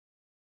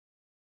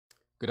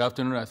Good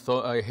afternoon.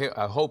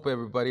 I hope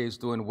everybody is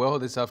doing well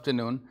this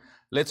afternoon.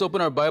 Let's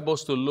open our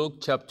Bibles to Luke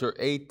chapter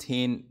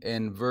 18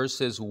 and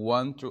verses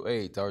 1 through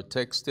 8. Our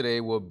text today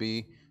will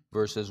be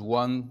verses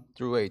 1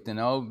 through 8. And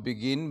I'll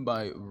begin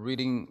by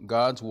reading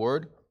God's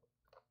word.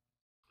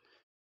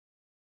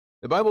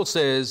 The Bible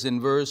says in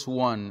verse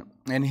 1,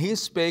 "And he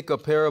spake a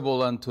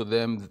parable unto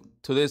them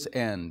to this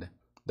end,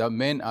 that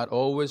men ought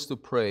always to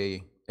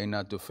pray and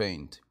not to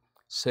faint,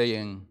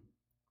 saying,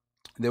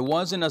 There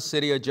was in a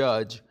city a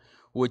judge,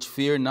 which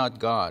feared not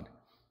God,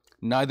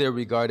 neither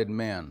regarded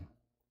man.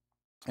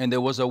 And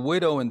there was a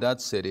widow in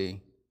that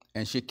city,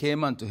 and she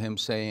came unto him,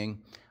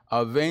 saying,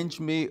 Avenge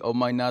me of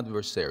mine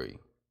adversary.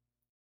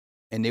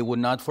 And he would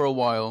not for a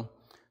while,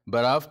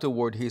 but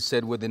afterward he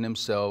said within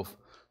himself,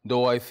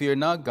 Though I fear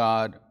not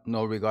God,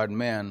 nor regard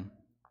man,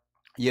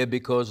 yet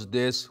because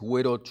this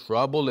widow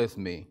troubleth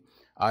me,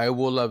 I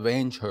will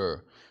avenge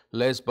her,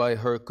 lest by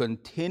her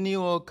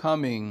continual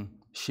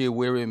coming she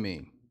weary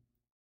me.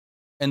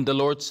 And the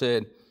Lord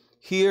said,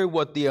 Hear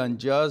what the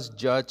unjust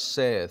judge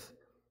saith,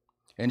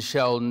 and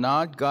shall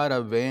not God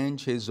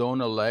avenge his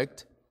own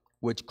elect,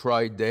 which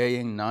cry day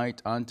and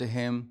night unto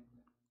him,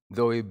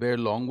 though he bear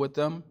long with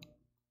them?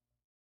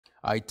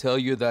 I tell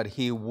you that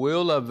he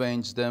will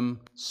avenge them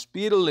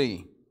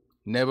speedily.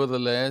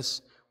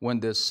 Nevertheless,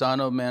 when the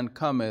Son of Man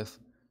cometh,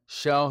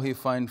 shall he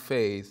find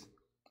faith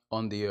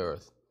on the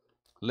earth?"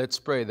 Let's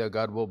pray that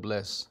God will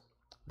bless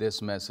this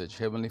message.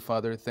 Heavenly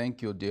Father,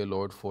 thank you, dear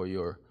Lord, for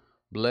your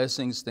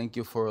blessings. Thank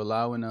you for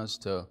allowing us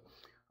to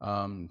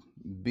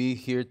be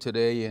here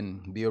today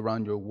and be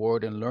around your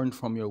word and learn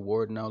from your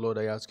word. Now, Lord,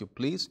 I ask you,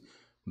 please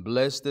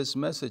bless this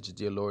message,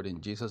 dear Lord.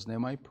 In Jesus'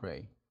 name I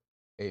pray.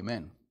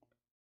 Amen.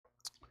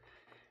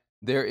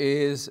 There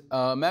is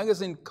a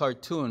magazine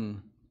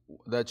cartoon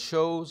that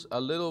shows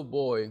a little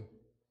boy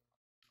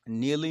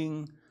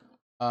kneeling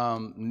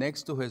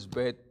next to his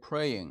bed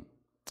praying.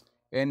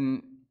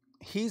 And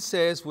he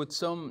says with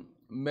some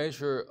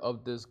measure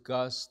of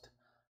disgust,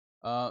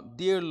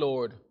 Dear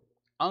Lord,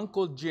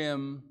 Uncle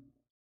Jim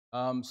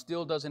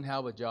still doesn't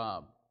have a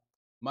job.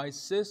 My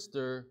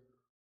sister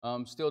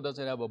still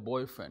doesn't have a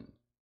boyfriend.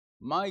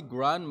 My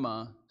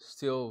grandma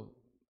still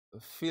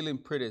feeling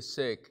pretty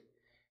sick.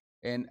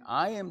 And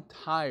I am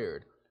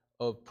tired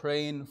of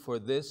praying for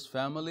this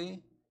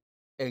family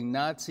and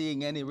not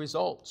seeing any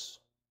results.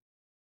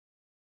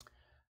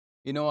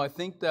 You know, I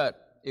think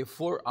that if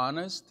we're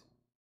honest,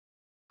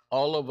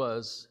 all of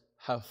us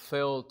have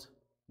felt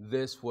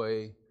this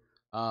way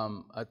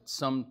at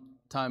some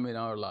time in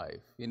our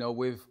life. You know,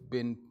 we've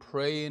been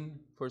praying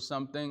for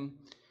something,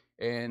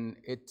 and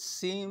it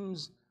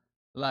seems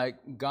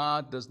like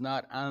God does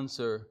not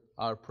answer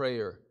our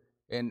prayer.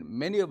 And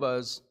many of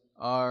us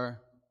have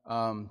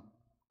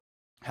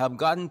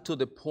gotten to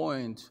the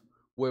point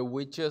where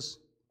we just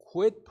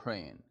quit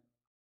praying.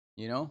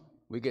 You know,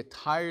 we get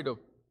tired of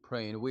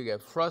praying. We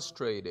get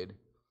frustrated.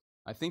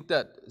 I think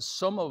that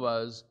some of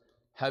us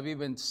have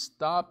even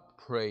stopped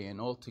praying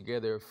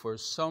altogether for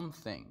some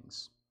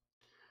things.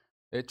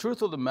 The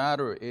truth of the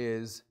matter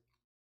is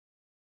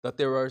that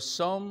there are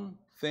some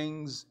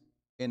things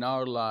in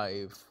our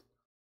life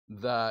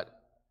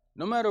that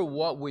no matter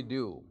what we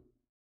do,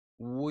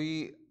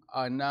 we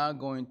are not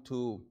going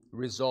to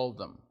resolve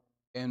them.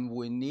 And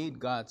we need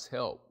God's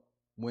help.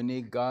 We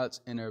need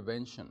God's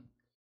intervention.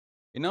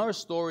 In our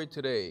story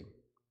today,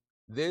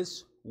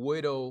 this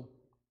widow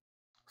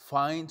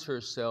finds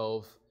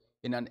herself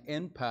in an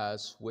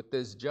impasse with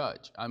this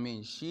judge. I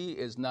mean, she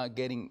is not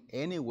getting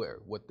anywhere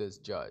with this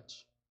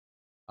judge.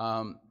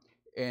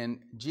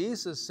 And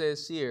Jesus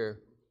says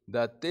here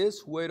that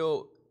this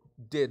widow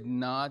did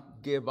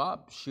not give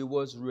up. She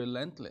was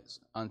relentless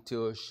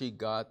until she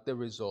got the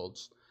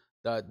results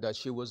that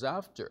she was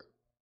after.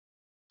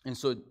 And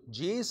so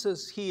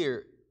Jesus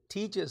here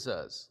teaches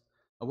us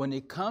that when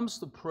it comes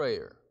to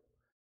prayer,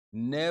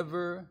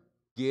 never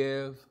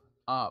give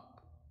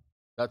up.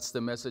 That's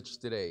the message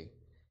today.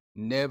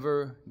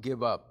 Never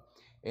give up.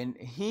 And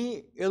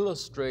he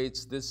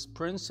illustrates this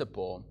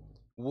principle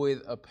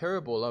with a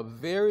parable, a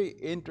very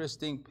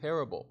interesting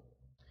parable.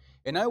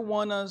 And I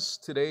want us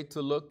today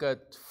to look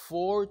at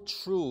 4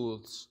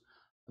 truths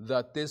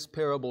that this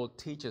parable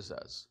teaches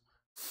us.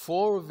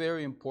 4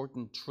 very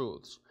important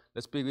truths.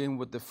 Let's begin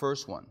with the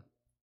first one.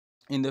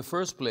 In the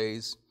first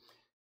place,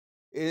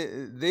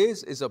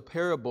 this is a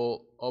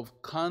parable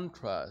of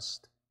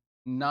contrast,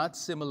 not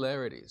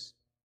similarities.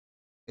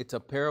 It's a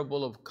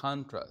parable of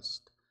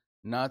contrast,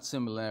 not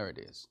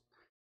similarities.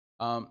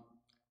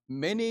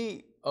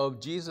 Many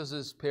of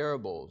Jesus's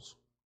parables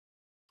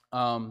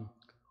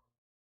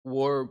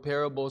were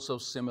parables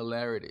of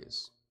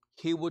similarities.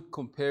 He would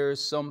compare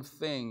some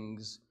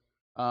things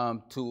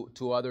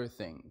to other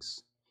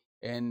things.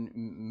 And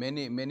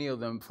many of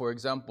them, for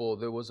example,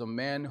 there was a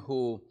man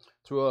who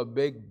threw a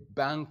big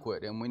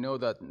banquet, and we know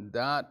that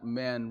that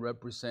man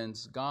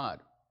represents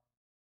God.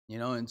 You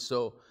know, and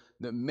so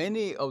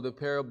many of the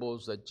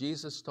parables that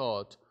Jesus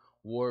taught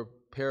were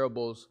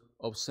parables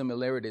of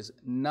similarities,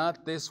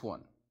 not this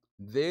one.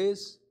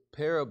 This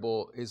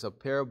parable is a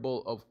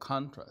parable of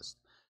contrast.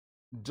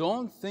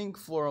 don't think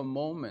for a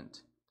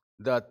moment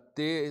that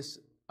this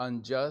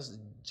unjust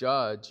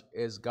judge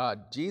is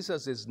God.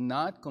 Jesus is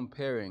not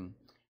comparing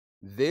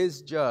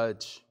this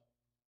judge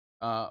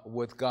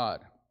with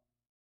God.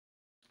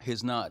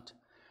 He's not.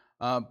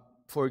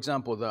 For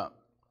example,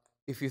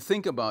 if you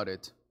think about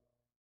it,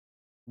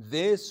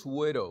 this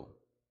widow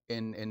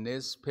in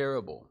this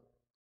parable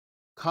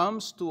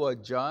comes to a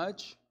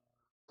judge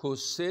who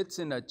sits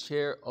in a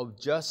chair of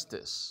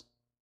justice.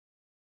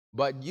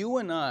 But you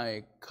and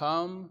I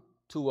come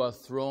to a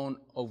throne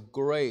of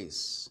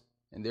grace.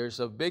 And there's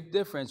a big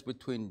difference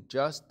between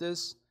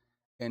justice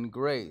and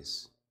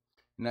grace.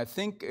 And I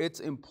think it's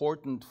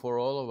important for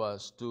all of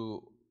us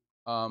to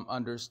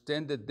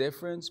understand the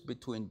difference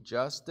between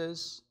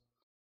justice,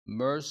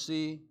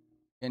 mercy,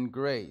 and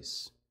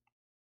grace.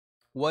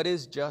 What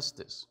is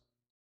justice?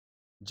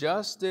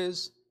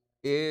 Justice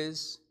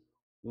is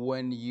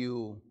when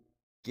you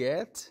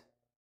get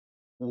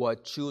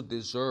what you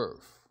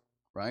deserve,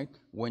 right?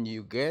 When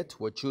you get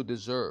what you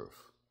deserve.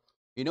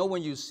 You know,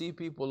 when you see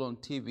people on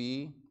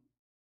TV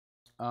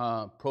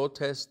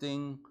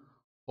protesting,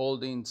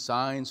 holding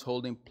signs,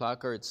 holding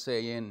placards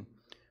saying,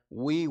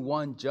 "We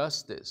want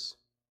justice,"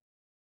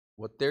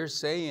 what they're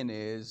saying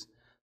is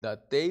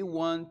that they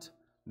want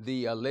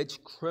the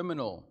alleged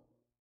criminal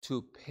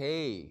to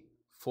pay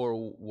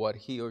for what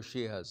he or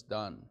she has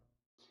done.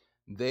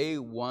 They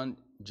want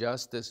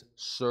justice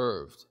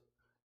served.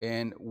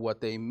 And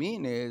what they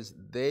mean is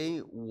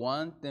they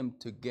want them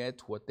to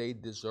get what they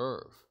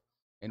deserve.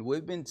 And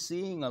we've been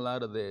seeing a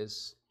lot of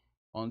this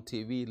on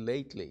TV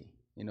lately.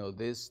 You know,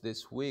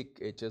 this week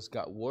it just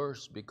got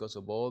worse because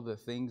of all the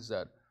things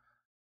that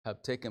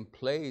have taken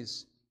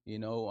place. You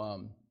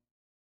know,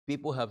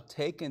 people have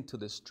taken to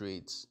the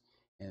streets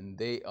and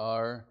they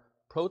are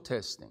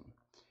protesting.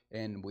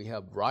 And we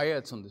have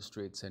riots on the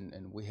streets,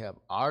 and we have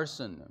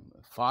arson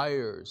and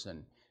fires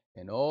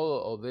and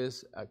all of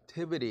this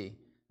activity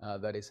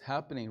that is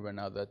happening right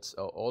now, that's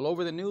all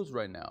over the news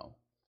right now.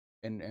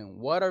 And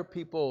what are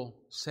people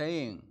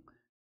saying?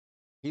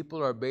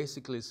 People are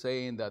basically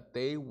saying that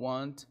they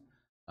want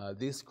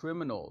these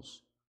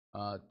criminals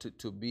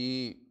to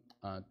be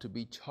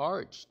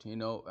charged. You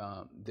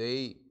know,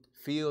 they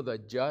feel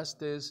that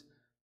justice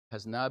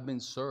has not been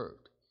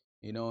served.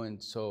 You know,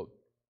 and so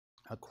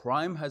a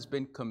crime has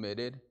been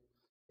committed,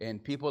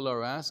 and people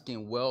are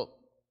asking, well,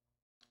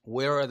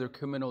 where are the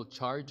criminal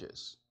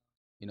charges?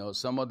 You know,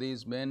 some of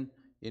these men,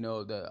 you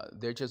know,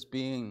 they're just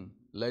being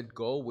let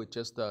go with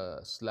just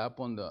a slap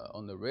on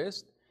the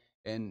wrist,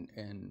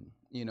 and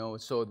you know,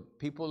 so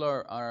people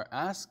are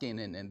asking,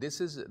 and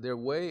this is their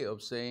way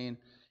of saying,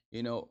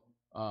 you know,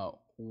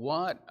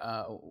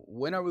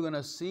 when are we going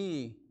to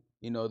see,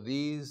 you know,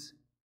 these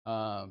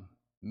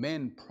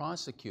men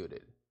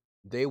prosecuted?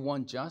 They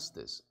want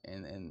justice,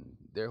 and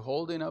they're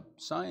holding up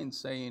signs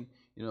saying,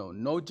 you know,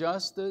 no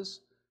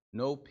justice,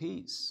 no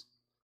peace.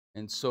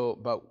 And so,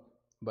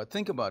 but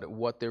think about it.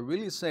 What they're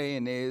really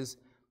saying is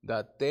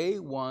that they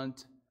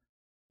want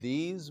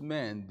these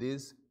men,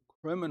 these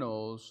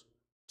criminals,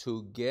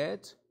 to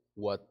get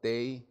what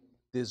they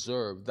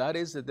deserve. That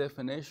is the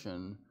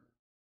definition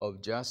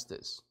of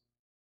justice.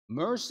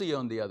 Mercy,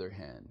 on the other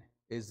hand,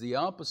 is the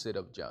opposite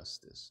of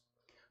justice.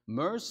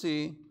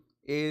 Mercy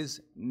is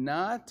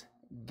not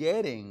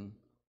getting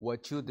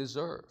what you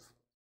deserve.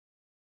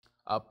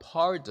 A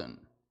pardon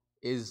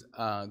is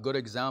a good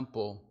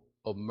example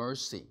of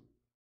mercy.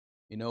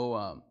 You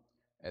know,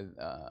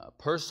 a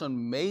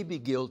person may be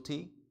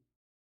guilty,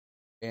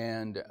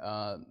 and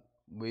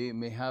we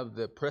may have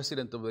the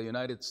President of the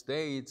United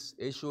States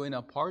issuing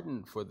a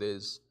pardon for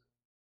this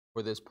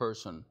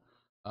person.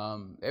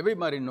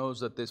 Everybody knows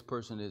that this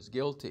person is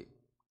guilty,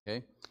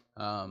 okay?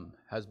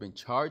 Has been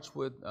charged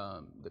with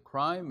the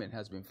crime and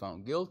has been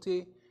found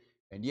guilty,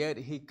 and yet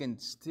he can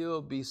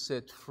still be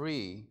set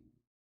free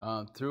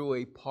through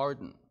a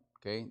pardon.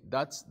 Okay,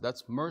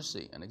 that's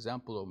mercy, an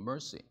example of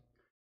mercy,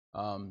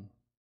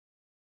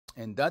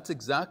 and that's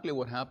exactly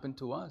what happened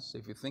to us.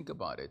 If you think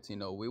about it, you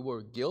know, we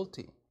were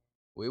guilty,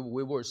 we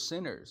were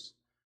sinners,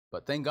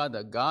 but thank God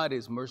that God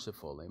is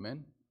merciful,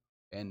 amen.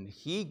 And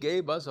He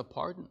gave us a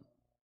pardon,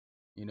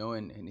 you know,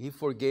 and He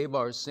forgave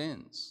our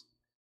sins,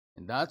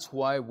 and that's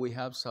why we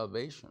have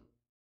salvation.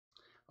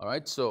 All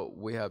right, so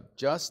we have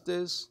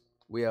justice.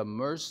 We have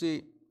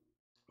mercy.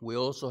 We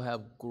also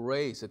have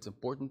grace. It's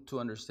important to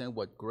understand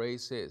what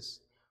grace is.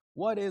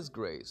 What is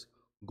grace?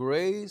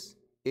 Grace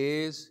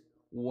is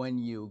when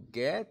you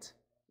get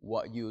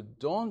what you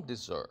don't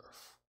deserve.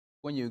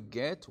 When you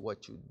get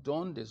what you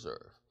don't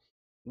deserve.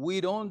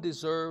 We don't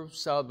deserve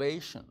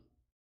salvation.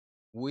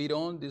 We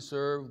don't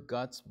deserve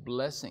God's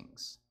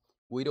blessings.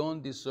 We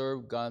don't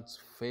deserve God's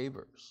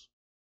favors.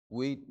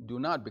 We do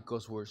not,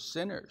 because we're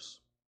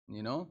sinners,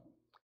 you know,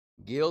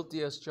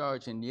 guilty as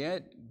charged, and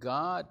yet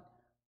God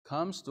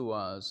comes to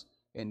us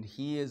and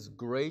He is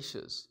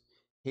gracious.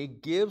 He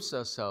gives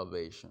us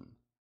salvation,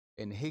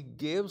 and He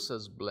gives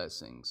us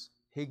blessings.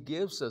 He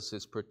gives us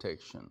His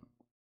protection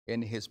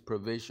and His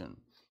provision.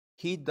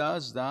 He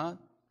does that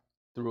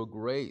through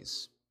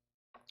grace.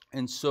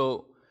 And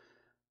so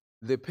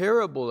The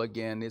parable,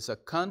 again, is a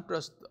parable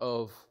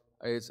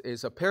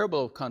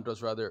of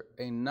contrast, rather,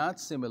 and not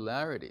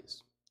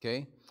similarities.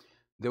 Okay?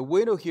 The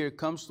widow here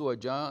comes to a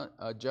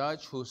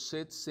judge who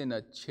sits in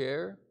a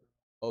chair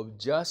of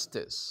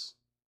justice.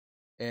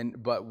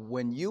 But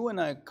when you and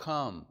I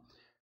come,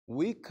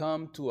 we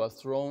come to a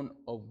throne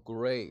of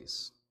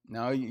grace.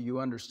 Now you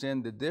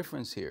understand the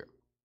difference here.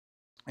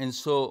 And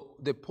so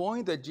the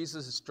point that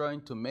Jesus is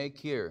trying to make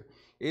here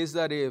is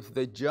that if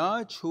the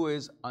judge who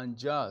is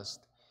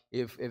unjust,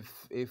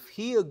 if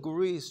he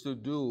agrees to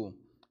do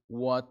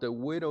what the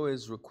widow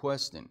is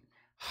requesting,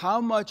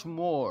 how much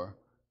more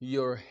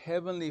your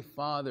heavenly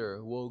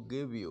Father will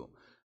give you?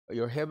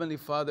 Your heavenly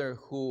Father,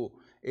 who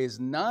is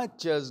not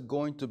just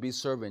going to be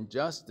serving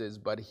justice,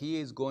 but he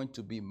is going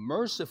to be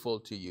merciful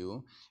to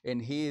you,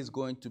 and he is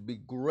going to be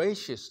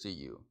gracious to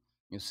you.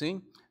 You see,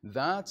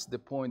 that's the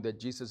point that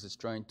Jesus is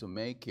trying to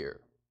make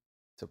here.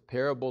 It's a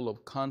parable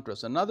of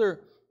contrast.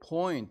 Another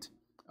point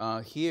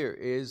here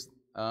is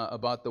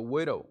about the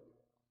widow.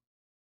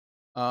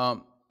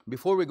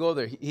 Before we go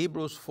there,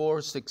 Hebrews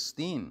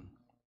 4:16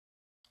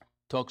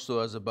 talks to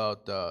us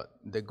about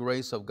the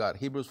grace of God.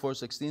 Hebrews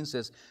 4:16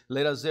 says,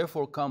 "Let us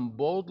therefore come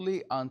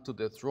boldly unto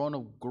the throne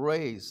of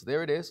grace,"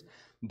 there it is,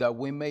 "that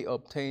we may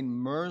obtain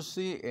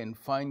mercy and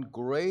find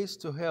grace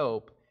to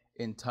help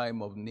in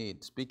time of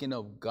need." Speaking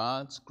of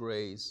God's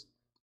grace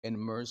and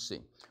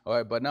mercy. All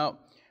right, but now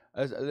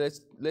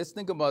let's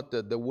think about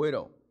the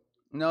widow.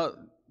 Now,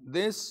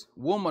 this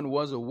woman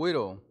was a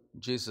widow,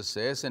 Jesus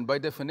says, and by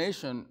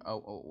definition,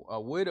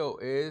 a widow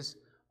is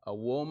a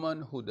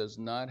woman who does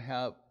not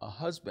have a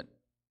husband,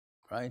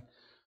 right?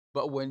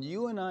 But when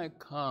you and I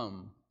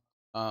come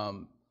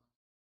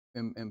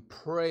and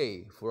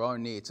pray for our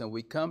needs, and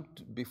we come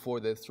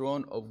before the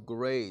throne of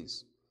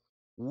grace,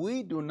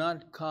 we do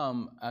not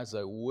come as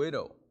a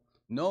widow.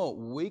 No,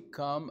 we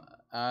come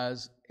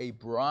as a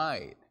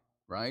bride,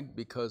 right?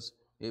 Because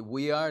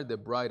we are the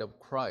bride of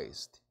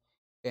Christ.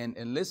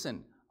 And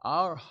listen,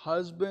 our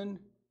husband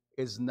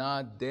is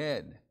not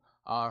dead.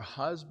 Our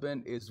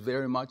husband is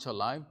very much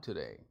alive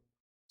today.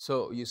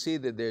 So you see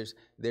that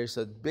there's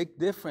a big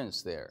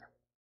difference there.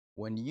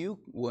 When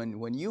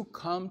you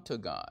come to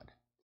God,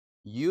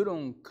 you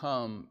don't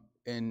come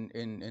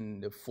in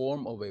the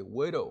form of a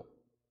widow.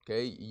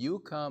 Okay, you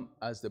come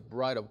as the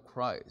bride of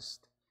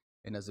Christ.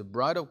 And as the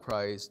bride of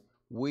Christ,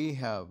 we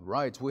have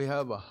rights. We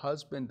have a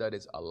husband that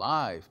is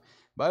alive.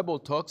 Bible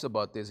talks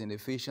about this in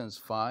Ephesians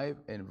 5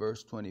 and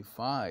verse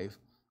 25,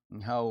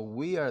 and how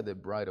we are the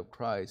bride of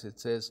Christ. It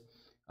says,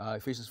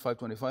 Ephesians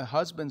 5:25,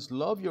 "Husbands,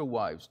 love your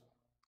wives.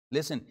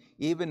 Listen,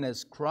 even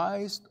as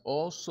Christ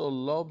also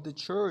loved the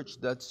church,"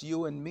 that's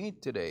you and me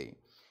today,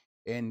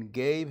 "and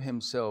gave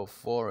himself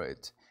for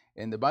it."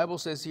 And the Bible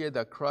says here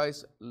that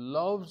Christ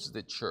loves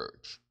the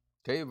church.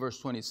 Okay, verse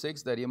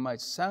 26, "that he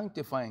might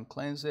sanctify and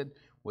cleanse it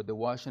with the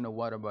washing of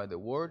water by the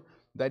word,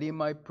 that he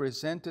might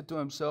present it to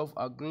himself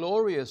a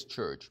glorious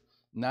church,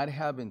 not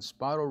having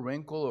spot or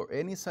wrinkle or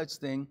any such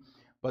thing,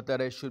 but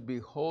that it should be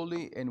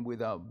holy and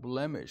without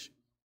blemish."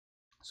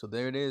 So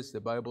there it is.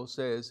 The Bible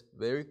says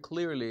very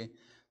clearly,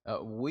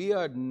 we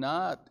are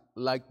not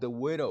like the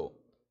widow.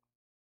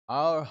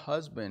 Our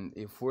husband,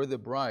 if we're the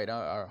bride,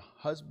 our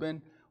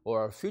husband,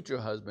 or our future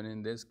husband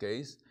in this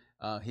case,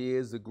 he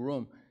is the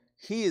groom.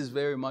 He is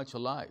very much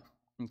alive.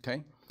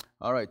 Okay?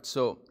 All right,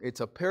 so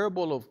it's a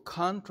parable of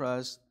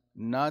contrast,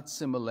 not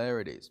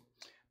similarities.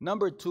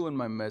 Number 2 in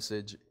my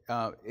message,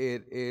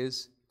 it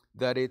is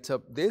that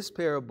this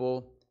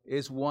parable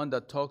is one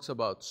that talks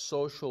about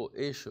social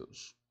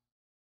issues.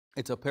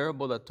 It's a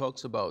parable that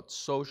talks about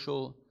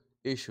social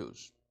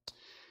issues.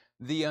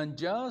 The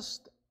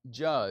unjust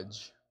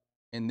judge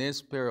in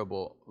this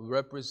parable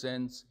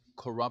represents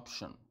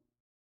corruption.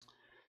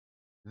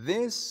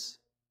 This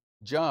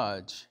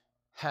judge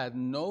had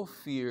no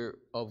fear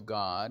of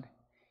God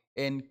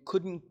and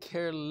couldn't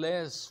care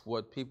less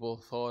what people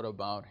thought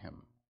about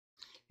him.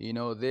 You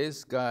know,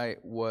 this guy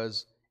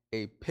was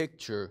a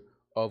picture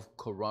of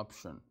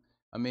corruption.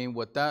 I mean,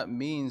 what that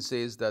means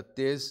is that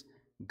this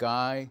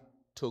guy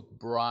took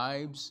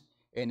bribes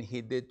and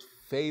he did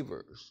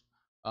favors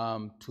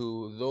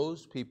to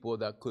those people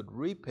that could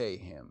repay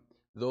him,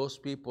 those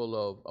people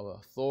of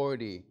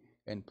authority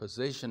and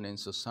position in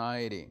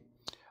society.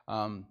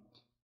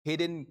 He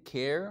didn't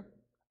care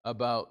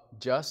about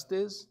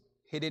justice.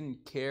 He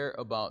didn't care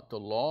about the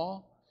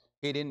law.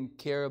 He didn't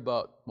care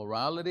about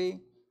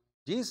morality.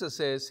 Jesus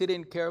says he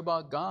didn't care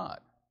about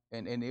God,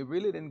 and he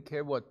really didn't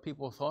care what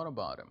people thought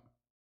about him.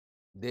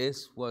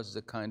 This was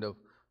the kind of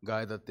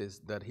guy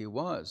that he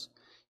was.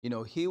 You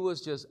know, he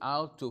was just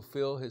out to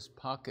fill his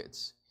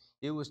pockets.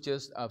 He was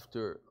just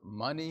after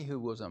money. He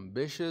was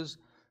ambitious.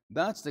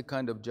 That's the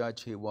kind of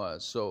judge he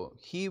was. So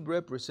he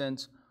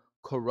represents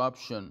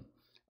corruption.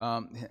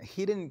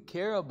 He didn't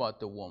care about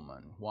the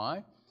woman.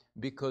 Why?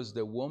 Because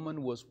the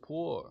woman was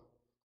poor,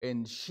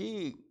 and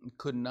she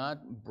could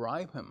not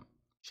bribe him.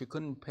 She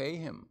couldn't pay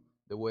him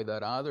the way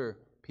that other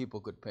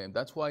people could pay him.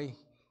 That's why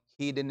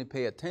he didn't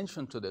pay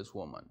attention to this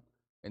woman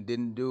and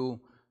didn't do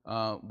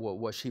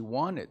what she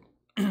wanted.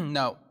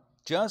 Now,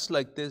 just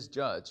like this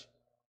judge,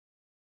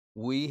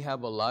 we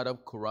have a lot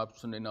of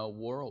corruption in our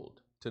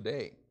world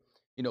today.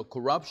 You know,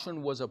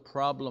 corruption was a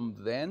problem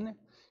then,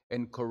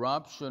 and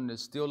corruption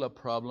is still a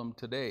problem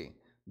today.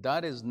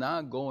 That is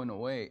not going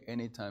away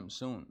anytime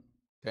soon.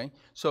 Okay?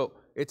 So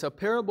it's a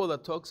parable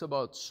that talks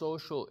about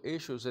social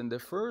issues, and the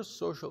first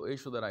social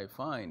issue that I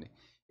find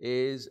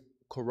is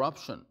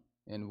corruption.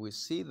 And we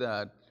see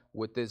that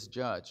with this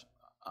judge.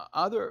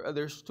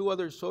 There's two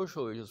other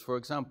social issues. For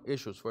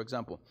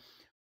example,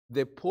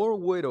 the poor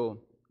widow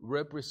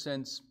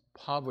represents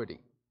poverty,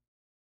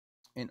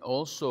 and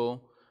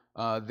also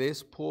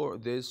this poor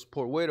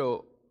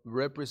widow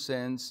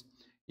represents,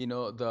 you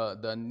know,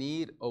 the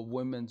need of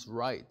women's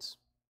rights.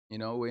 You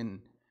know,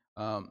 in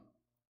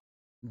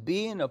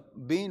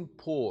being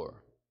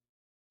poor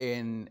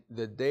in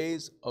the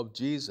days of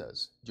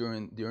Jesus,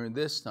 during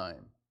this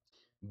time,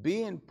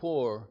 being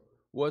poor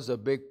was a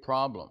big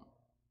problem.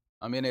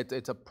 I mean,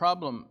 it's a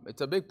problem.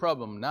 It's a big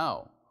problem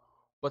now,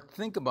 but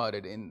think about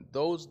it. In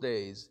those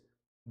days,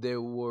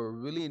 there were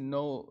really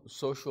no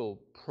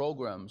social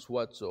programs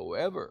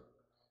whatsoever.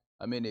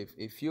 I mean,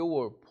 if you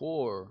were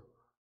poor,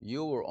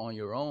 you were on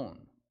your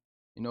own.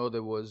 You know,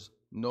 there was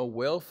no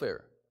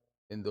welfare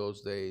in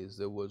those days.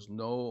 There was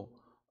no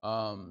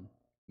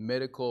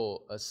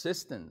medical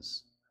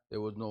assistance.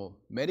 There was no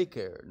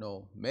Medicare,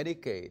 no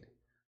Medicaid,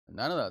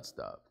 none of that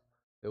stuff.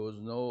 There was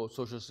no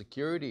Social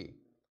Security.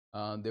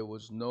 There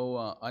was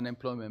no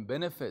unemployment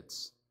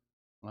benefits.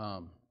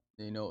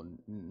 You know,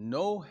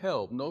 no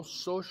help, no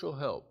social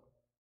help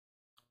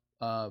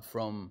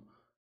from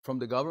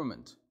the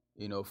government.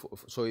 You know,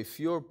 so if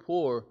you're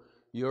poor,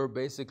 you're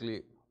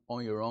basically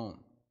on your own.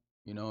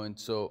 You know, and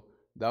so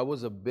that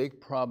was a big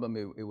problem.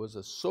 It was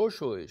a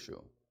social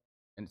issue,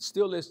 and it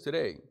still is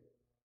today.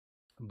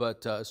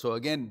 But so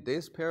again,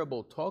 this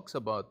parable talks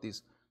about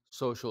these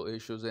social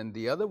issues, and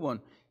the other one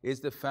is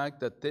the fact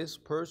that this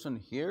person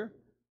here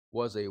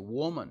was a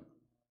woman.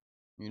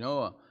 You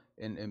know,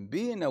 and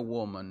being a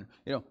woman,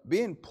 you know,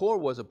 being poor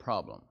was a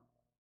problem,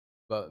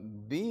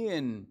 but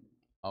being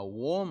a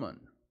woman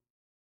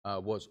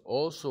was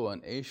also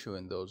an issue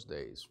in those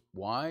days.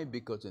 Why?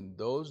 Because in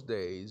those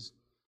days,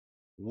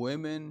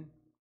 women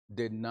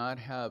did not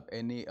have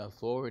any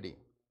authority.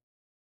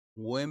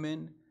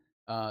 Women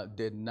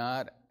did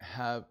not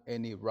have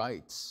any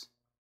rights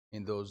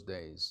in those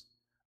days,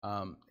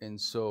 and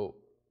so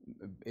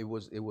it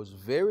was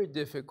very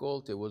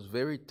difficult. It was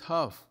very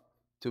tough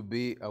to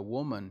be a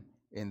woman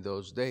in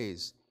those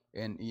days.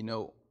 And you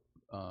know,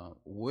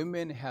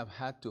 women have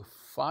had to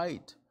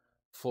fight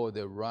for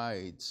their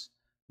rights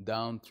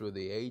down through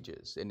the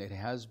ages, and it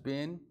has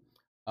been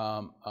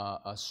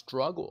a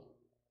struggle.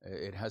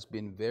 It has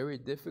been very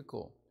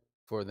difficult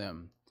for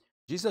them.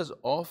 Jesus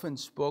often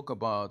spoke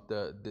about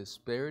the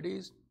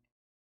disparities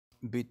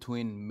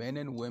between men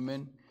and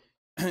women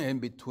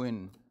and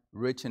between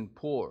rich and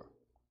poor.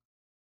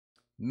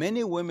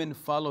 Many women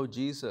followed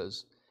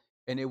Jesus,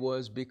 and it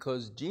was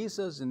because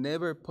Jesus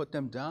never put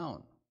them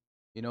down.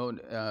 You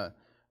know,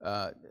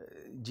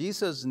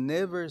 Jesus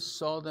never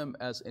saw them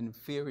as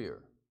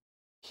inferior.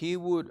 He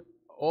would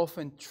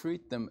often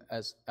treat them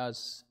as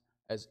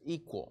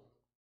equal.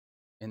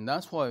 And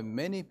that's why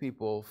many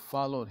people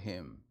followed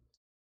him.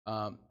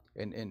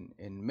 And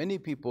many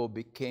people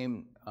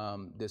became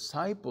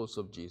disciples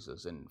of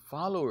Jesus and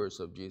followers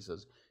of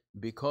Jesus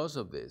because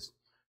of this.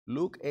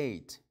 Luke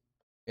 8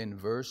 in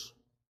verse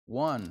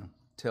 1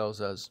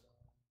 tells us,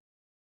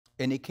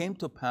 "And it came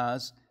to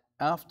pass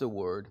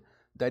afterward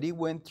that he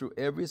went through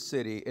every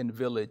city and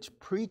village,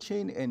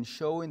 preaching and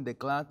showing the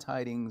glad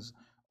tidings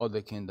of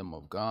the kingdom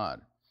of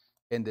God.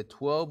 And the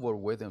 12 were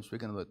with him,"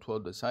 speaking of the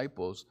 12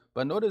 disciples.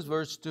 But notice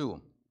verse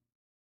 2,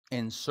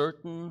 "And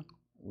certain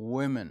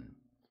women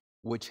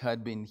which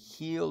had been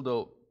healed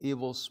of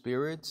evil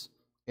spirits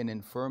and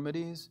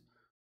infirmities,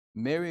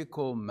 Mary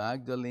called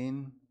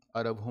Magdalene,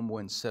 out of whom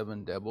went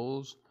 7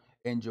 devils,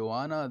 and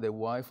Joanna, the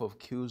wife of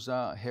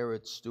Chuza,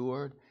 Herod's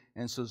steward,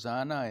 and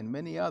Susanna, and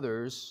many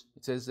others,"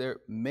 it says there,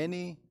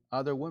 "many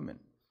other women,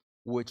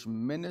 which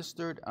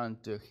ministered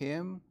unto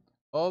him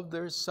of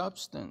their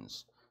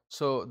substance."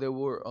 So there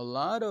were a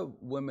lot of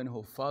women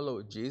who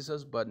followed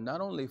Jesus, but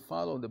not only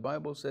followed, the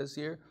Bible says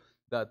here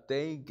that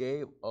they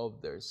gave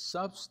of their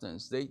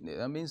substance.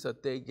 That means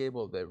that they gave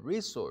of their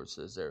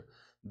resources.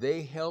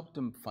 They helped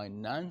them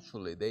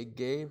financially. They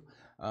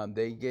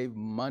gave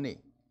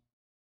money,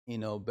 you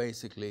know,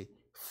 basically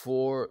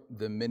for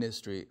the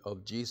ministry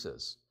of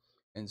Jesus.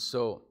 And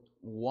so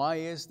why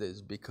is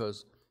this?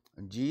 Because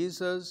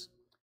Jesus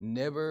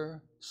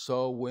never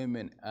saw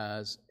women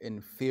as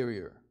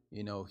inferior.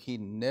 You know, he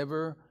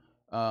never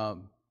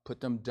put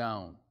them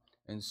down.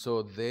 And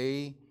so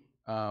they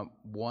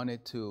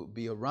wanted to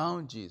be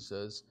around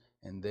Jesus,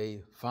 and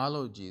they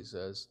followed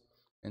Jesus.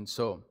 And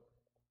so,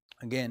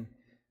 again,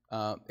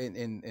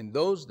 in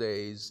those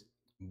days,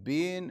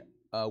 being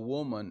a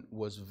woman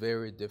was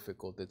very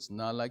difficult. It's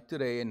not like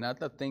today, and not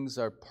that things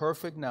are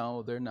perfect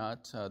now. They're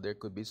not. There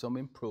could be some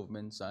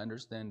improvements. I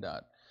understand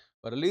that,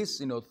 but at least,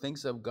 you know,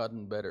 things have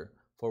gotten better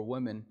for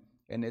women,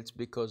 and it's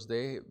because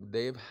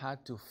they've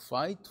had to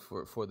fight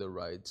for their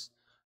rights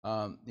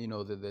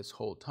this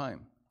whole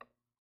time.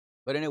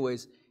 But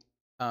anyways,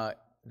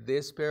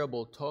 this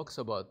parable talks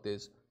about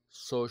these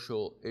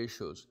social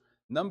issues.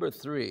 Number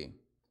 3,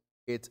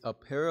 it's a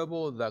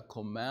parable that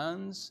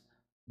commands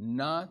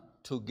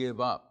not to give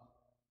up.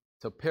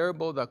 It's a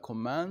parable that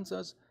commands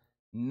us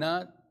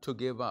not to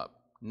give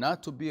up,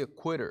 not to be a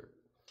quitter.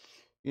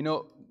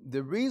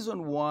 The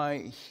reason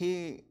why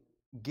he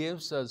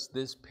gives us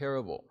this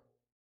parable,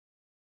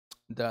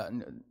 that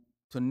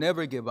to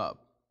never give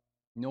up,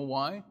 you know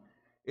why?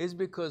 Is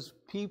because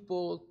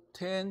people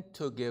tend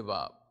to give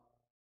up.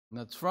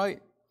 That's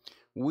right.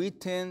 We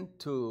tend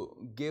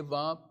to give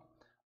up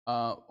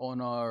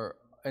on our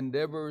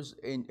endeavors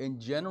in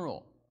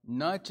general,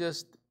 not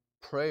just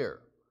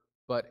prayer,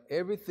 but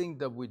everything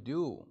that we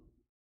do.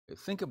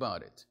 Think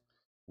about it.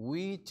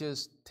 We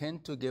just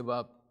tend to give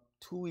up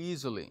too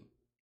easily.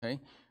 Okay?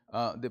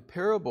 The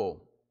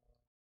parable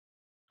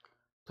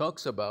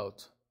talks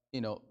about,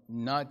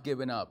 not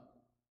giving up.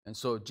 And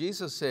so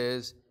Jesus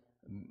says,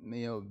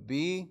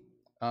 be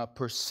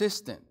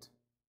persistent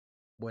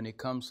when it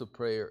comes to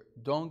prayer.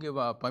 Don't give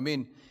up. I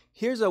mean,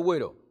 here's a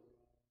widow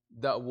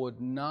that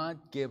would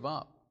not give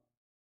up.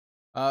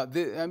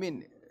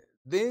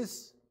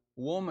 This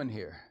woman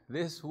here,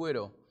 this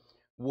widow,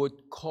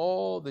 would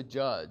call the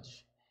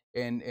judge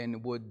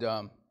and would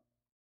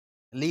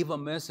leave a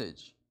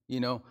message,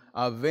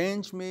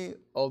 avenge me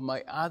of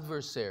my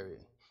adversary.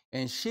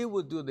 And she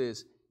would do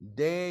this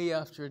day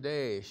after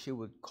day. She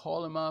would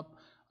call him up,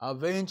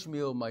 avenge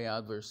me of my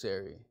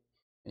adversary.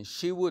 And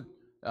she would,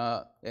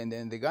 and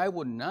then the guy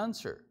wouldn't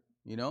answer,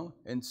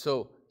 and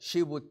so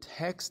she would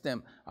text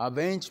them,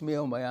 avenge me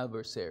of my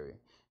adversary.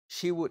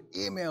 She would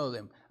email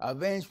them,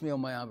 avenge me of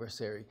my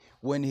adversary.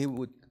 When he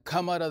would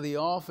come out of the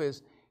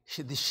office,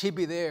 she'd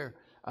be there,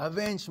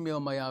 avenge me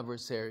of my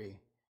adversary.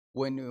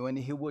 When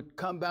he would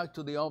come back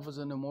to the office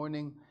in the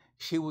morning,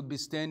 she would be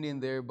standing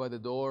there by the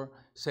door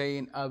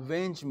saying,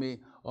 avenge me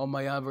of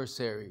my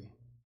adversary.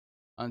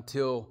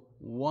 Until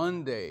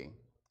one day,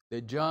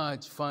 the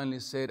judge finally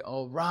said,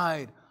 all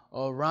right,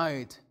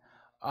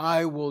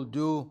 I will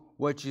do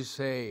what you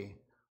say.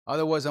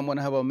 Otherwise, I'm going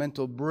to have a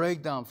mental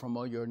breakdown from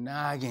all your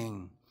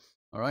nagging.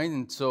 All right?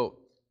 And so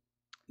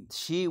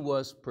she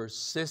was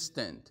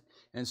persistent.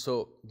 And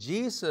so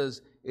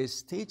Jesus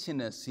is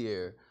teaching us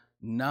here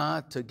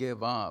not to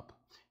give up.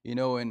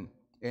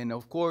 And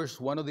of course,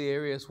 one of the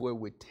areas where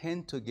we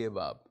tend to give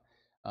up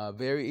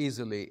very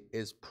easily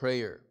is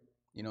prayer.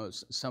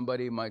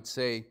 Somebody might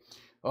say,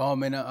 oh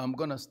man, I'm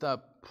going to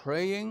stop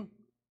praying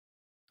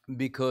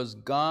because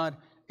God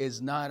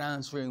is not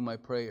answering my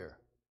prayer.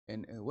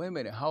 And wait a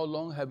minute, how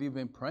long have you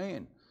been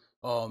praying?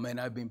 Oh man,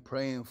 I've been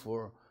praying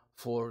for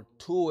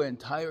 2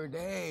 entire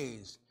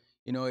days.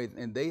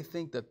 And they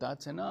think that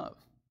that's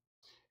enough.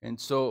 And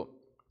so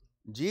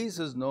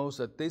Jesus knows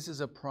that this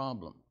is a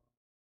problem.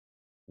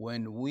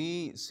 When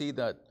we see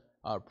that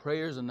our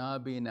prayers are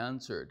not being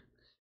answered,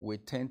 we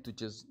tend to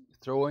just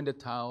throw in the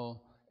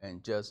towel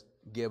and just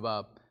give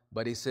up.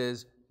 But he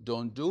says,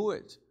 don't do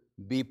it.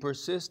 Be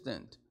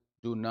persistent.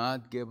 Do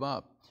not give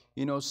up.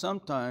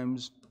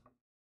 Sometimes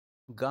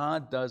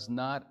God does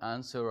not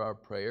answer our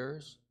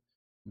prayers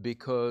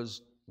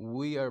because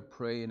we are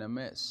praying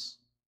amiss.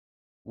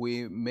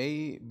 We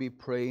may be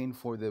praying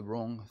for the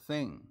wrong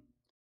thing.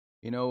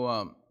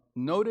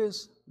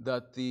 Notice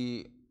that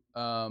the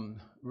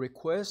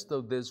request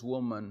of this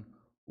woman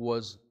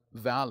was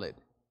valid.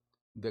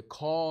 The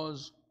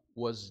cause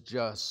was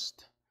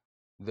just.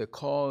 The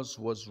cause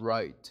was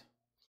right.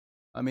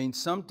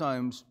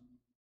 Sometimes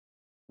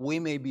we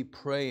may be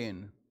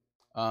praying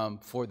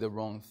for the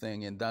wrong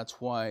thing, and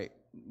that's why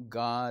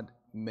God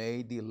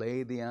may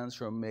delay the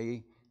answer, or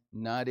may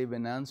not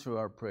even answer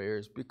our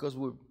prayers, because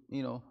we're,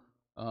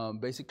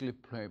 basically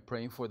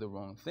praying for the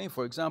wrong thing.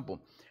 For example,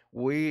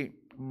 we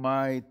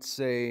might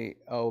say,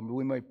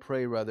 we might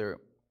pray rather,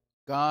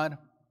 God,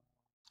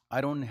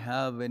 I don't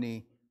have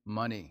any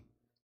money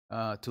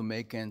to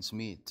make ends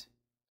meet.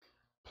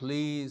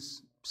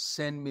 Please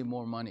send me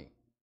more money.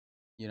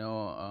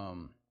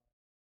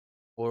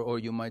 Or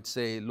you might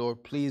say,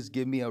 Lord, please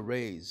give me a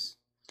raise.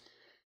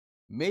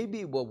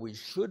 Maybe what we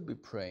should be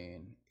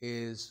praying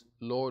is,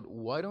 Lord,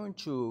 why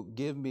don't you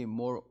give me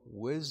more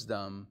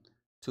wisdom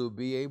to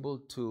be able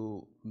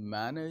to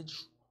manage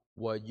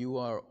what you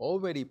are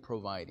already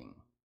providing?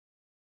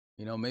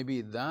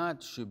 Maybe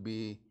that should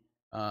be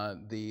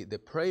the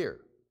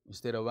prayer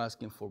instead of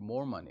asking for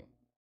more money.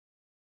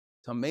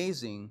 It's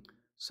amazing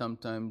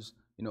sometimes,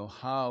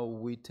 how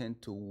we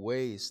tend to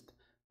waste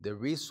the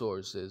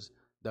resources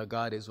that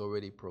God is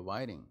already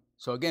providing.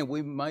 So again,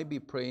 we might be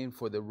praying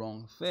for the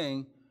wrong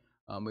thing.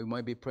 We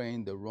might be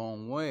praying the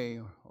wrong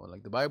way, or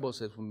like the Bible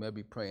says, we might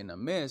be praying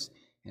amiss,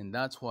 and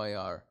that's why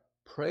our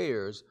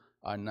prayers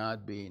are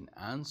not being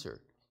answered.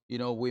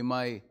 We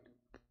might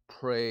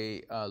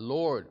pray,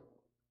 Lord,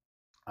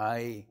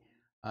 I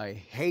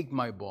hate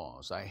my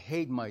boss. I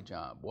hate my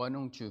job. Why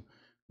don't you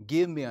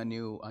give me a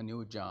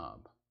new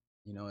job?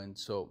 And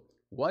so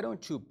why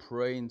don't you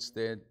pray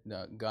instead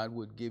that God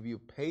would give you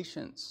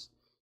patience,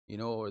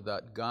 or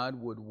that God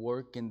would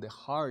work in the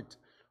heart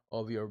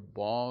of your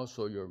boss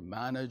or your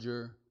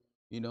manager,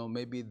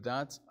 maybe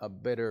that's a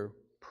better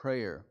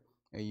prayer,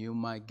 and you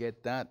might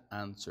get that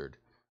answered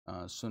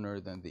sooner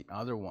than the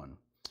other one.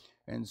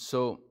 And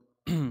so,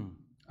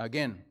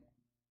 again,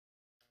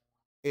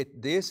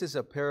 this is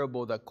a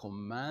parable that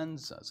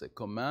commands us. It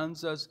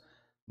commands us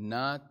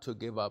not to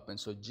give up. And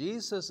so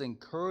Jesus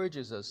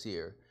encourages us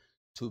here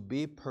to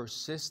be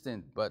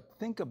persistent. But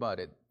think about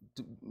it.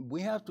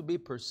 We have to be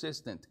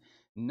persistent,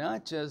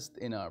 not just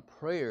in our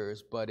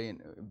prayers, but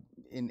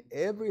in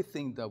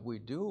everything that we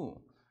do.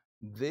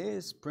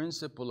 This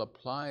principle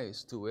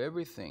applies to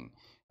everything.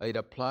 It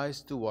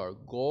applies to our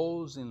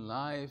goals in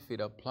life.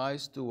 It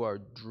applies to our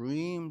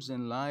dreams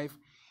in life.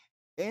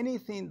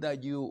 Anything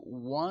that you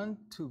want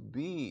to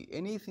be,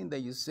 anything that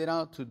you set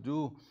out to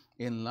do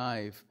in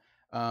life,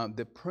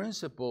 the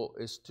principle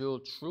is still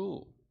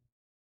true.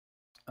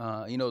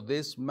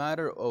 This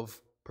matter of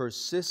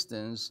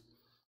persistence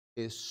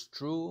is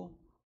true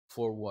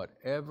for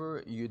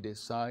whatever you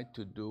decide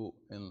to do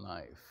in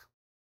life.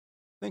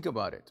 Think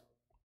about it.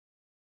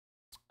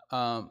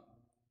 I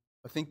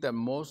think that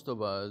most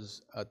of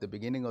us at the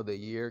beginning of the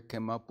year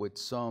came up with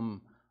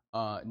some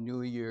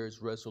New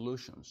Year's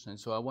resolutions. And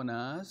so I want to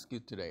ask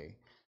you today,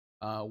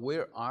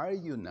 where are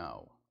you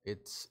now?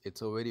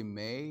 It's already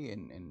May,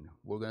 and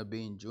we're going to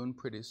be in June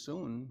pretty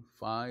soon,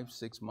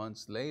 5-6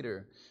 months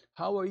later.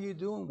 How are you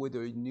doing with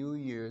your New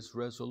Year's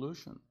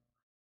resolution?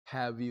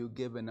 Have you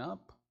given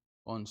up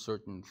on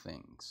certain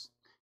things?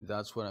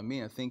 That's what I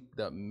mean. I think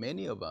that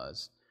many of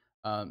us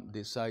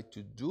decide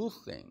to do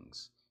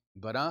things,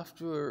 but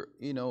after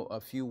a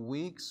few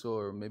weeks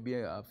or maybe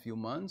a few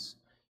months,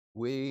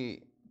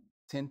 we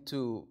tend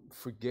to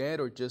forget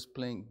or just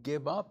plain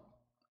give up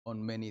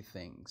on many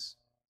things,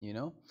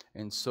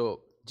 And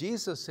so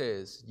Jesus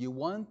says, you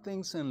want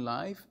things in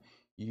life,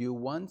 you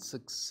want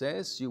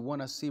success, you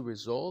want to see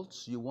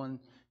results, you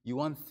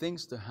want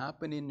things to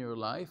happen in your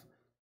life,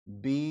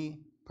 be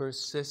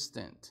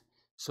persistent.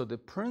 So the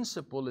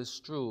principle is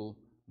true,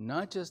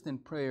 not just in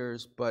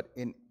prayers, but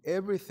in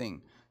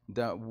everything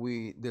that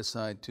we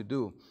decide to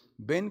do.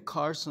 Ben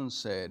Carson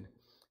said,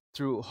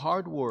 through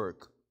hard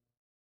work,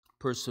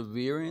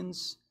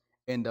 perseverance,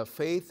 and the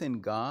faith in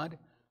God,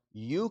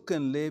 you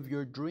can live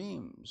your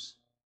dreams.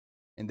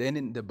 And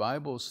then the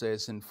Bible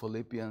says in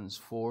Philippians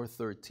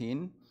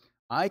 4:13,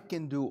 I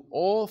can do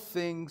all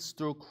things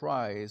through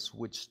Christ,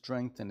 which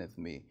strengtheneth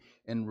me.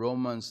 In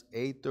Romans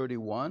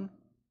 8:31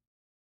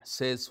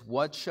 says,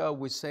 what shall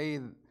we say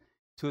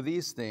to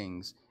these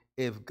things?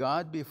 If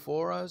God be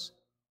for us,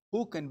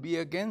 who can be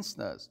against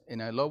us?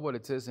 And I love what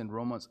it says in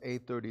Romans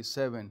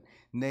 8:37,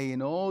 nay,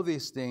 in all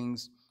these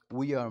things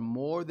we are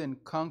more than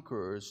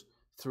conquerors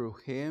through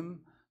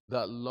him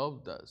that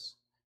loved us.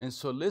 And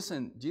so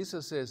listen,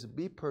 Jesus says,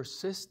 be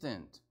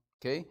persistent,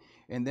 okay?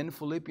 And then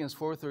Philippians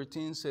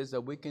 4:13 says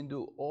that we can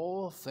do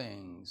all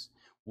things.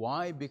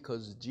 Why?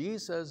 Because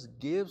Jesus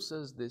gives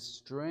us the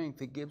strength.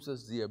 He gives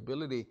us the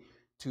ability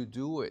to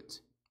do it.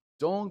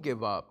 Don't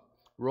give up.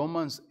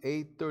 Romans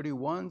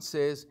 8:31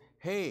 says,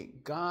 hey,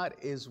 God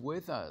is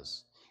with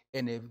us.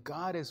 And if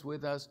God is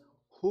with us,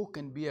 who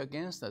can be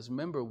against us?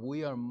 Remember,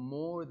 we are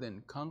more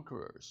than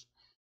conquerors.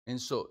 And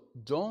so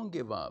don't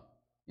give up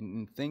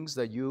in things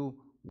that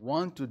you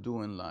want to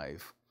do in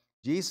life.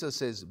 Jesus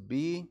says,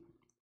 be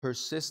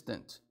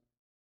persistent.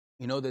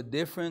 The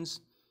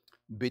difference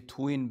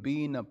between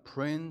being a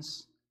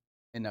prince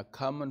and a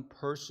common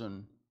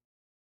person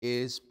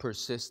is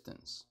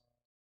persistence.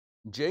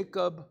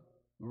 Jacob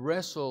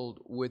wrestled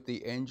with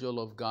the angel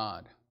of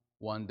God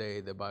one day,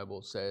 the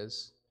Bible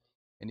says.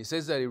 And he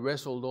says that he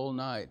wrestled all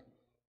night.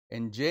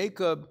 And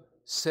Jacob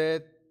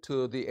said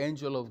to the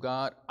angel of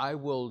God, I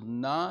will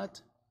not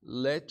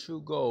let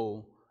you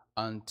go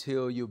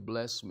until you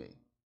bless me.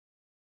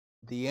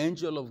 The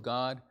angel of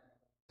God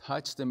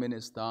touched him in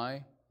his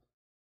thigh,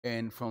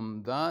 and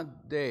from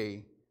that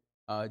day,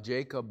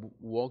 Jacob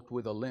walked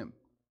with a limp.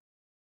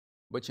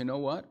 But you know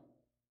what?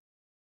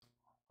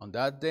 On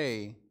that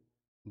day,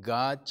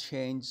 God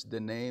changed the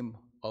name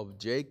of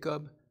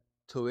Jacob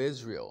to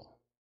Israel.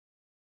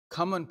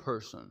 Common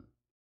person.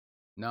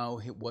 Now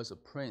he was a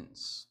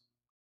prince.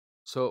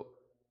 So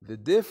the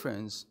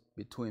difference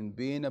between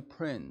being a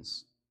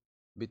prince,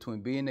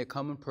 between being a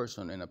common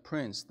person and a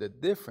prince, the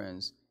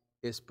difference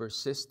is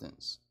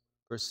persistence.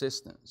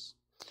 Persistence.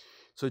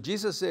 So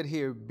Jesus said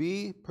here,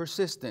 be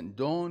persistent.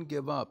 Don't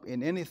give up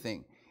in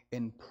anything,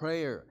 in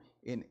prayer,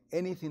 in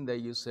anything that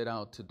you set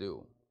out to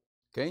do.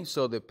 Okay,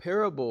 so the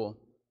parable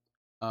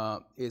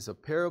is a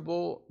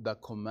parable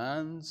that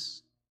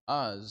commands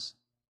us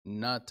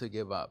not to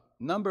give up.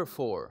 Number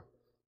 4,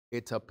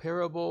 it's a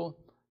parable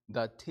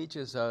that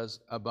teaches us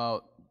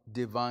about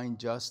divine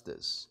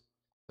justice.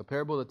 A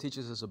parable that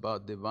teaches us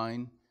about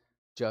divine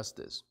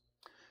justice.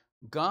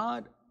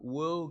 God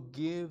will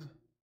give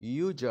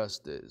you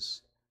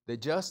justice, the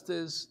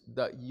justice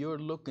that you're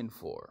looking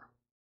for.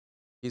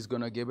 He's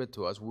going to give it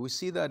to us. We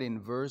see that in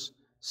verse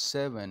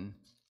 7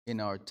 in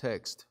our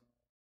text,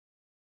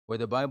 where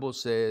the Bible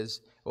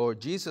says, or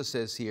Jesus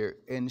says here,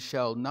 and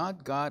shall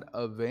not God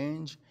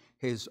avenge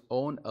his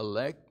own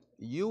elect,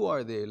 you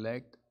are the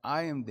elect,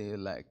 I am the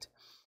elect.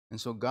 And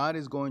so God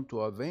is going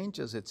to avenge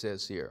us, it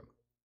says here,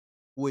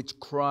 which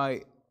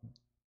cry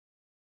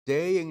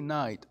day and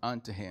night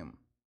unto him,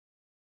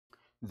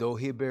 though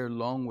he bear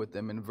long with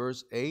them. In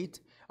verse 8,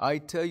 I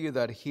tell you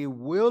that he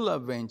will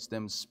avenge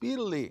them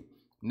speedily.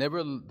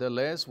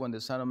 Nevertheless, when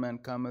the Son of Man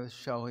cometh,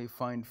 shall he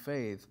find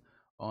faith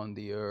on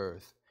the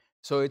earth.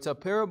 So it's a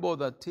parable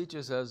that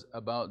teaches us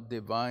about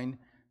divine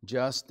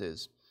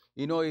justice.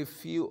 You know,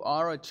 if you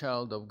are a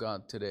child of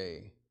God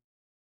today,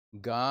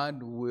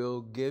 God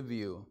will give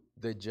you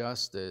the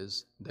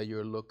justice that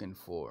you're looking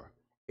for.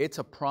 It's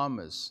a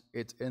promise.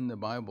 It's in the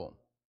Bible.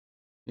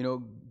 You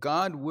know,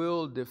 God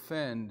will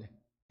defend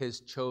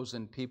his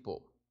chosen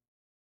people.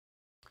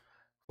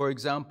 For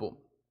example,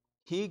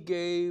 he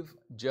gave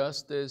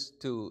justice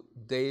to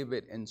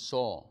David and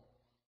Saul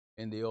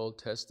in the Old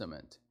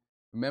Testament.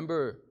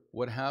 Remember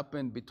what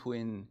happened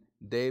between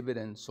David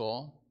and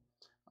Saul?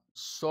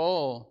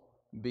 Saul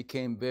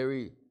became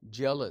very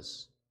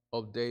jealous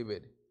of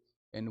David.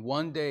 And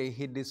one day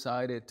he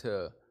decided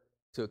to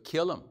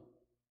kill him,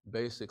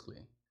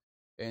 basically.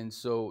 And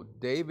so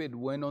David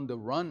went on the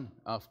run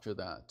after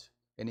that.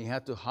 And he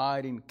had to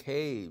hide in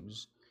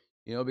caves,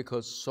 you know,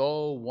 because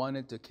Saul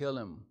wanted to kill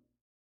him.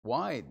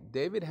 Why?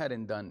 David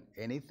hadn't done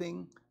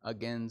anything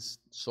against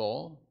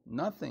Saul,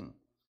 nothing.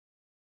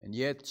 And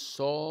yet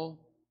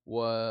Saul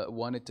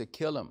wanted to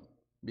kill him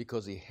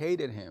because he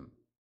hated him,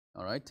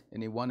 all right?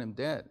 And he wanted him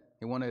dead.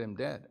 He wanted him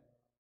dead.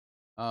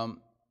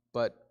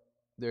 But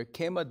there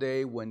came a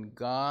day when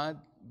God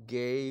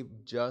gave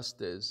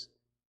justice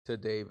to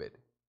David.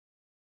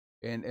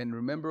 And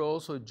remember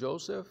also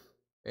Joseph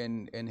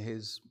and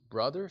his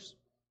brothers?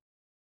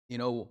 You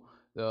know,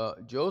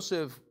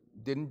 Joseph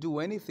didn't do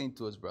anything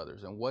to his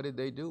brothers. And what did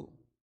they do?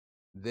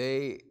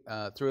 They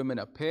threw him in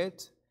a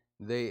pit.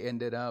 They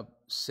ended up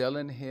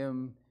selling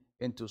him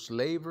into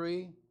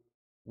slavery.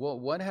 Well,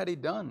 what had he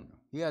done?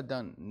 He had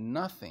done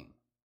nothing,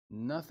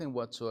 nothing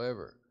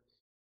whatsoever.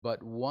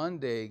 But one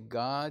day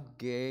God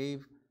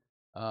gave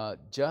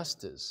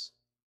justice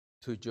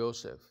to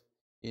Joseph,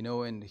 you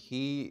know, and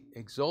he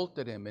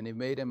exalted him and he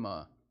made him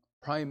a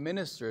prime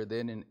minister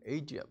then in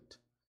Egypt.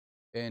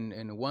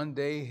 And one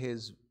day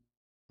his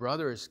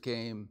brothers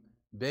came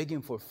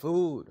begging for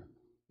food,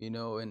 you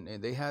know,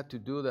 and they had to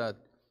do that.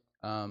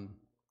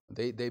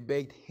 They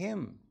begged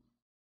him,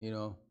 you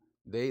know,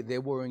 they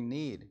were in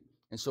need.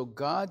 And so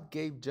God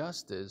gave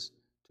justice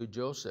to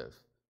Joseph.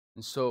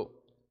 And so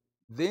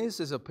this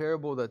is a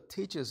parable that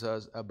teaches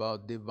us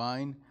about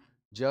divine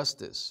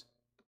justice.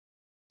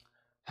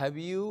 Have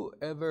you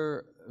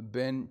ever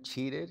been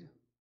cheated?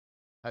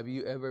 Have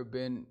you ever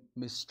been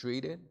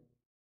mistreated?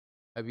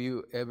 Have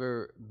you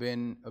ever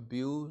been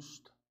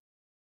abused,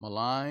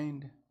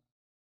 maligned?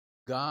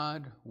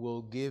 God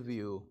will give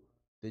you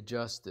the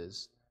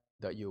justice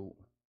that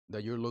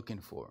you're looking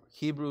for.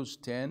 Hebrews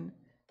 10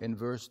 and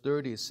verse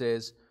 30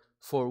 says,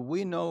 For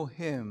we know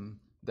him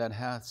that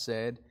hath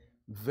said,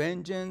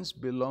 Vengeance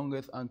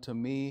belongeth unto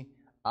me,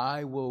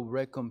 I will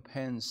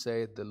recompense,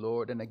 saith the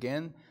Lord. And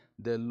again,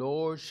 the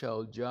Lord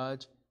shall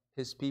judge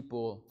his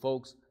people.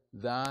 Folks,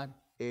 that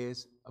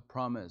is a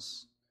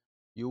promise.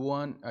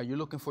 Are you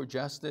looking for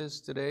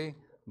justice today?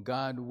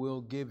 God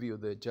will give you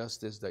the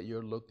justice that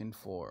you're looking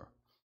for.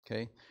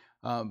 Okay?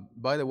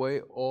 By the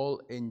way,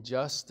 all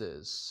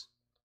injustice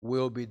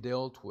will be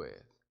dealt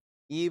with,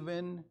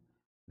 even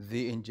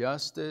the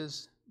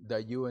injustice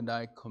that you and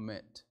I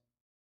commit.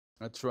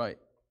 That's right.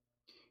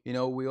 You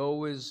know, we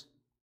always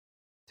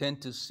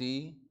tend to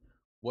see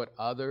what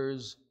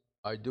others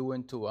are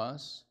doing to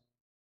us,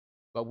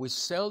 but we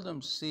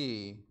seldom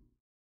see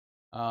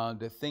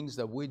the things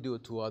that we do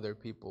to other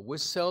people. We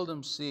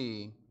seldom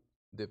see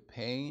the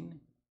pain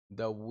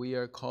that we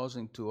are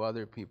causing to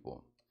other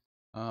people.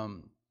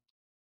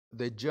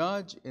 The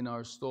judge in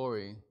our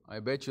story, I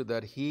bet you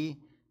that he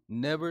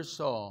never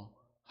saw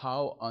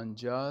how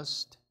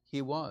unjust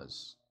he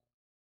was.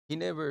 He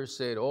never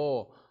said,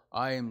 oh,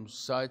 I am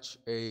such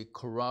a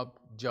corrupt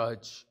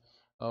judge.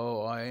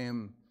 Oh,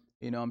 I'm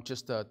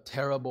just a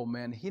terrible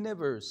man. He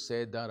never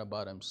said that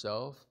about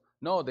himself.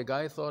 No, the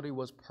guy thought he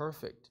was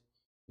perfect.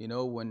 You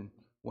know,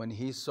 when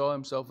he saw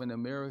himself in the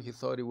mirror, he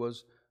thought he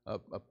was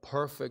a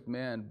perfect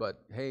man.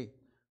 But hey,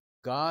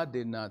 God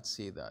did not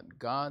see that.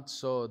 God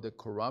saw the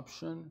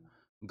corruption.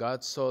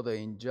 God saw the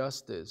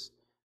injustice.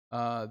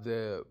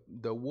 The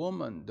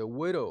woman, the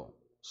widow,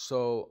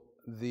 saw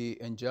the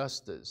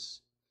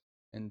injustice.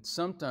 And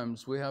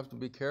sometimes we have to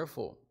be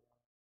careful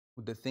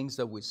with the things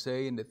that we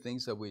say and the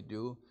things that we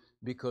do,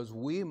 because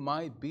we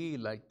might be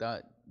like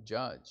that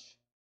judge.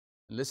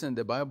 Listen,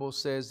 the Bible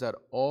says that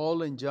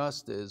all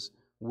injustice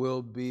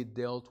will be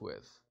dealt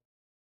with,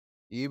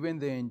 even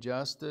the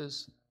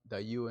injustice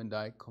that you and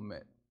I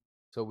commit.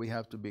 So we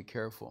have to be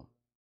careful.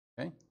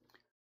 Okay?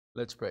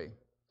 Let's pray.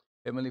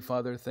 Heavenly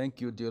Father, thank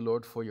you, dear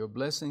Lord, for your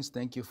blessings.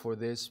 Thank you for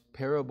this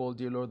parable,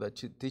 dear Lord,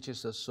 that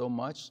teaches us so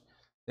much.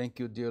 Thank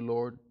you, dear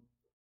Lord,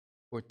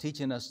 for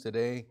teaching us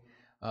today,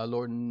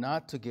 Lord,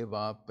 not to give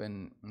up.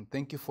 And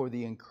thank you for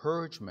the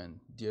encouragement,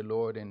 dear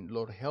Lord. And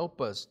Lord, help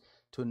us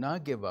to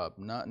not give up,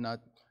 not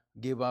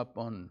give up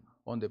on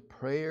the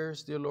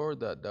prayers, dear Lord,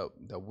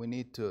 that we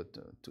need to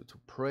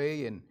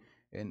pray,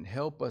 and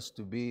help us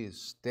to be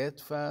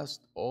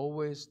steadfast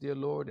always, dear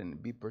Lord,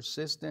 and be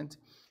persistent,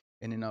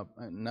 and in our,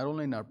 not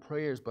only in our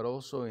prayers, but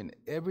also in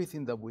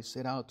everything that we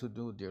set out to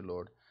do, dear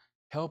Lord.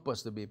 Help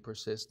us to be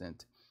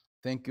persistent.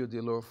 Thank you,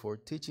 dear Lord, for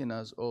teaching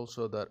us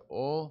also that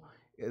all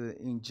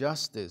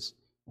injustice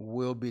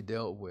will be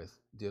dealt with,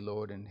 dear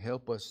Lord, and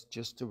help us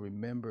just to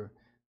remember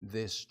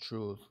this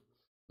truth.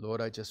 Lord,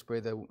 I just pray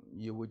that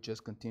you would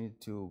just continue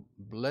to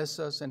bless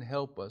us and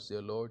help us,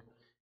 dear Lord.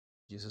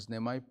 In Jesus'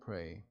 name I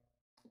pray.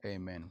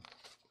 Amen.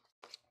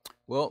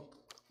 Well,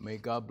 may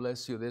God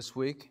bless you this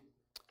week,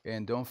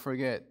 and don't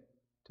forget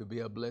to be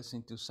a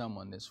blessing to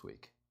someone this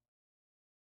week.